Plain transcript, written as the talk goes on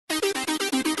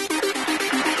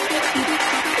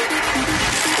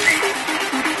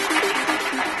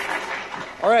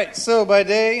right, so by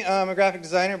day, I'm a graphic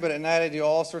designer, but at night I do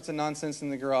all sorts of nonsense in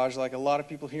the garage, like a lot of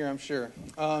people here, I'm sure.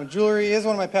 Jewelry is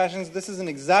one of my passions. This isn't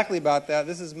exactly about that.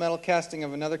 This is metal casting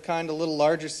of another kind, a little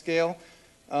larger scale.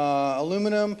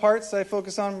 Aluminum parts I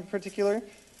focus on in particular.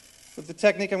 With the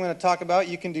technique I'm going to talk about,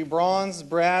 you can do bronze,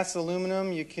 brass,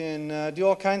 aluminum. You can do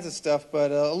all kinds of stuff,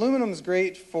 but aluminum is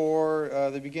great for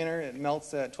the beginner. It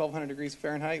melts at 1200 degrees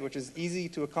Fahrenheit, which is easy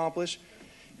to accomplish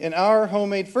in our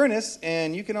homemade furnace,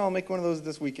 and you can all make one of those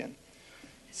this weekend.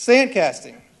 Sand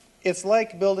casting. It's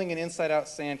like building an inside-out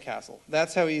sandcastle.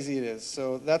 That's how easy it is.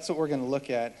 So that's what we're going to look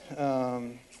at.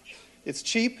 It's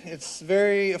cheap, it's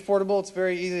very affordable, it's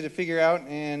very easy to figure out,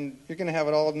 and you're going to have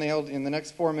it all nailed in the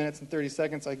next 4 minutes and 30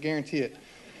 seconds, I guarantee it.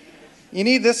 You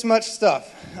need this much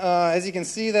stuff. As you can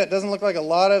see, that doesn't look like a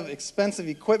lot of expensive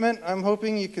equipment. I'm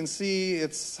hoping you can see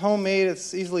it's homemade,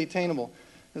 it's easily attainable.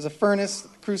 There's a furnace, a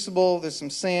crucible, there's some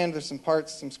sand, there's some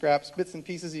parts, some scraps, bits and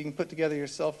pieces you can put together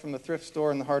yourself from the thrift store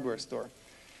and the hardware store.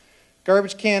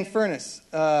 Garbage can furnace.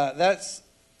 That's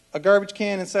a garbage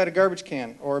can inside a garbage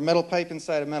can, or a metal pipe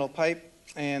inside a metal pipe.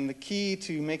 And the key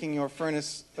to making your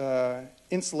furnace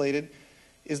insulated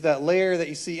is that layer that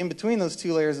you see in between those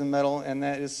two layers of metal, and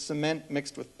that is cement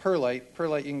mixed with perlite.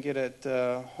 Perlite you can get at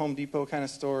Home Depot kind of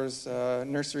stores,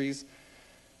 nurseries.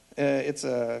 It's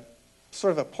a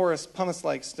sort of a porous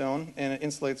pumice-like stone, and it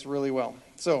insulates really well.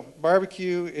 So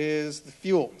barbecue is the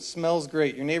fuel. Smells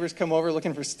great. Your neighbors come over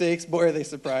looking for steaks. Boy, are they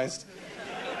surprised.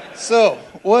 So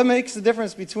what makes the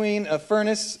difference between a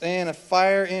furnace and a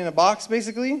fire in a box,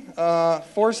 basically?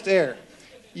 Forced air.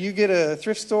 You get a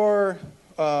thrift store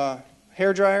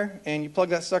hairdryer, and you plug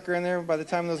that sucker in there. By the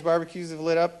time those barbecues have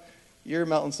lit up, you're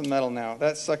melting some metal now.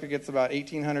 That sucker gets about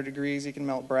 1,800 degrees. You can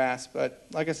melt brass, but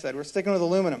like I said, we're sticking with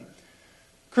aluminum.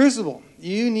 Crucible.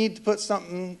 You need to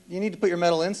put your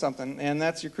metal in something, and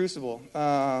that's your crucible.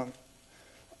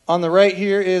 On the right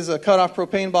here is a cut-off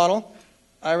propane bottle.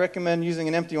 I recommend using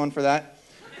an empty one for that.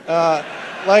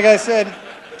 Like I said,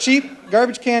 cheap,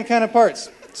 garbage can kind of parts.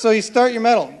 So you start your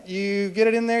metal. You get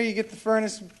it in there, you get the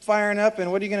furnace firing up,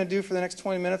 and what are you going to do for the next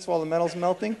 20 minutes while the metal's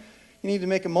melting? You need to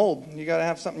make a mold. You got to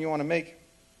have something you want to make.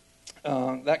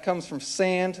 That comes from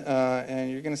sand,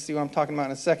 and you're going to see what I'm talking about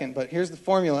in a second. But here's the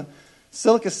formula.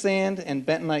 Silica sand and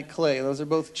bentonite clay. Those are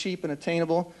both cheap and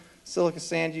attainable. Silica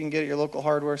sand you can get at your local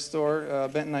hardware store.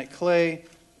 Bentonite clay,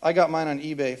 I got mine on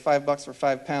eBay, $5 for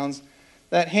 5 pounds.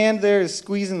 That hand there is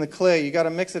squeezing the clay. You got to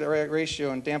mix it at the right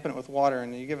ratio and dampen it with water,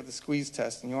 and you give it the squeeze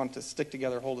test, and you want it to stick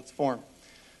together, hold its form.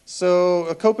 So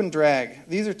a cope and drag.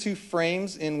 These are two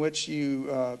frames in which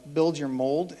you build your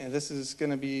mold, and this is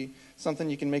going to be something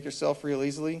you can make yourself real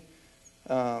easily.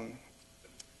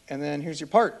 And then here's your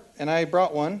part. And I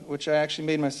brought one, which I actually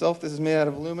made myself. This is made out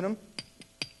of aluminum,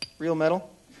 real metal.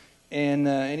 And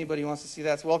anybody who wants to see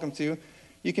that's welcome to.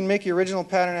 You can make your original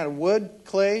pattern out of wood,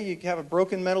 clay. You can have a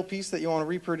broken metal piece that you want to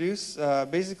reproduce.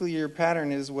 Basically, your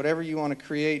pattern is whatever you want to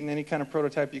create in any kind of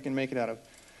prototype you can make it out of.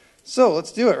 So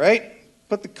let's do it, right?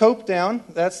 Put the cope down.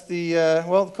 That's the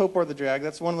cope or the drag.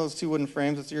 That's one of those two wooden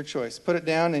frames. It's your choice. Put it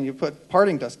down, and you put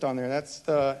parting dust on there. That's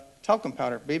talcum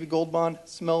powder. Baby Gold Bond.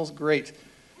 Smells great.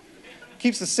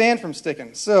 Keeps the sand from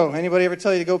sticking. So, anybody ever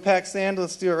tell you to go pack sand?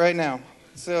 Let's do it right now.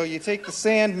 So you take the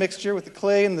sand mixture with the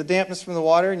clay and the dampness from the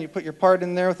water, and you put your part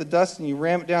in there with the dust, and you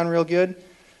ram it down real good.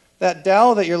 That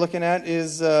dowel that you're looking at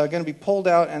is going to be pulled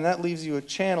out, and that leaves you a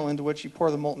channel into which you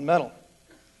pour the molten metal.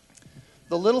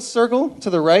 The little circle to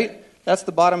the right, that's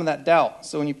the bottom of that dowel.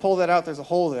 So when you pull that out, there's a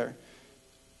hole there.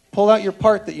 Pull out your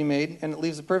part that you made, and it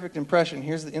leaves a perfect impression.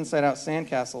 Here's the inside-out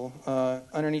sandcastle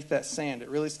underneath that sand. It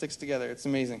really sticks together. It's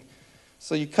amazing.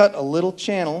 So you cut a little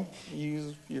channel,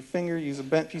 use your finger, use a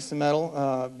bent piece of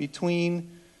metal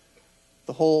between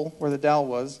the hole where the dowel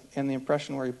was and the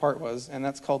impression where your part was, and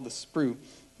that's called the sprue.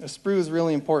 The sprue is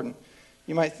really important.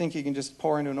 You might think you can just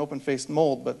pour into an open-faced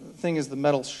mold, but the thing is the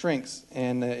metal shrinks,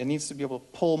 and it needs to be able to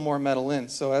pull more metal in.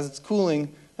 So as it's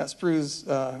cooling, that sprue's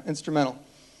instrumental.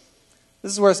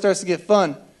 This is where it starts to get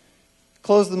fun.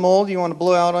 Close the mold. You want to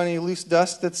blow out any loose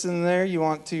dust that's in there. You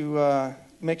want to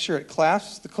make sure it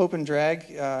clasps. The cope and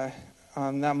drag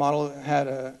on that model had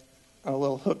a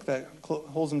little hook that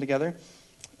holds them together.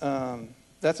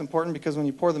 That's important because when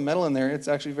you pour the metal in there, it's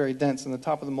actually very dense, and the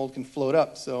top of the mold can float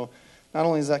up. So not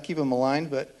only does that keep them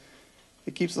aligned, but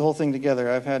it keeps the whole thing together.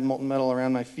 I've had molten metal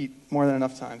around my feet more than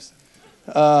enough times.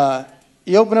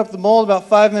 You open up the mold about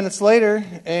 5 minutes later,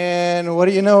 and what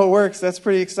do you know, it works. That's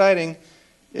pretty exciting.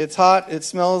 It's hot. It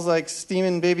smells like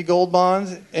steaming Baby Gold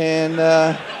Bond,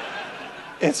 and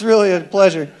it's really a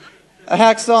pleasure. A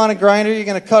hacksaw and a grinder, you're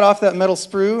going to cut off that metal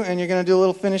sprue, and you're going to do a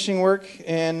little finishing work,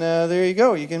 and there you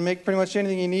go. You can make pretty much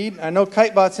anything you need. I know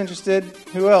Kitebot's interested.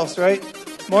 Who else, right?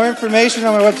 More information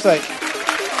on my website.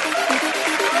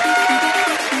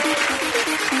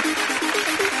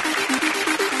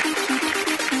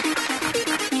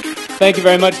 Thank you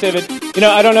very much, David. You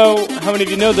know, I don't know how many of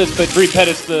you know this, but Bree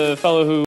Pettit's the fellow who